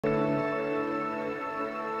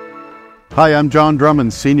Hi, I'm John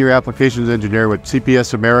Drummond, Senior Applications Engineer with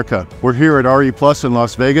CPS America. We're here at RE Plus in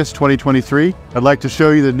Las Vegas 2023. I'd like to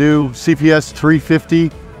show you the new CPS 350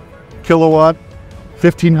 kilowatt,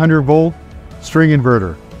 1500 volt string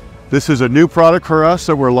inverter. This is a new product for us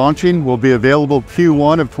that we're launching. Will be available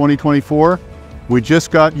Q1 of 2024. We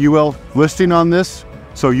just got UL listing on this,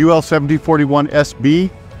 so UL 7041SB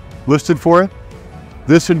listed for it.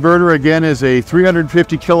 This inverter again is a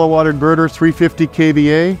 350 kilowatt inverter, 350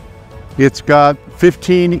 kVA. It's got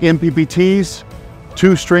 15 MPPTs,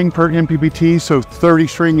 2 string per MPPT, so 30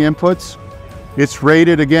 string inputs. It's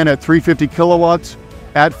rated again at 350 kilowatts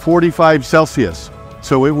at 45 Celsius.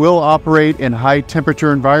 So it will operate in high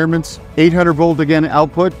temperature environments. 800 volt again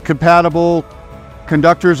output, compatible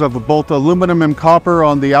conductors of both aluminum and copper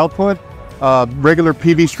on the output, regular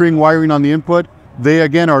PV string wiring on the input. They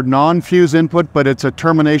again are non-fuse input, but it's a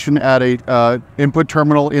termination at a input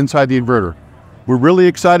terminal inside the inverter. We're really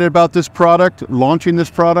excited about this product, launching this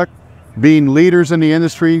product, being leaders in the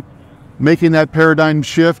industry, making that paradigm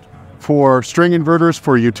shift for string inverters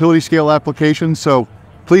for utility scale applications. So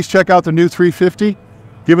please check out the new 350.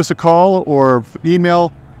 Give us a call or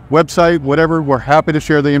email, website, whatever. We're happy to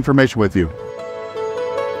share the information with you.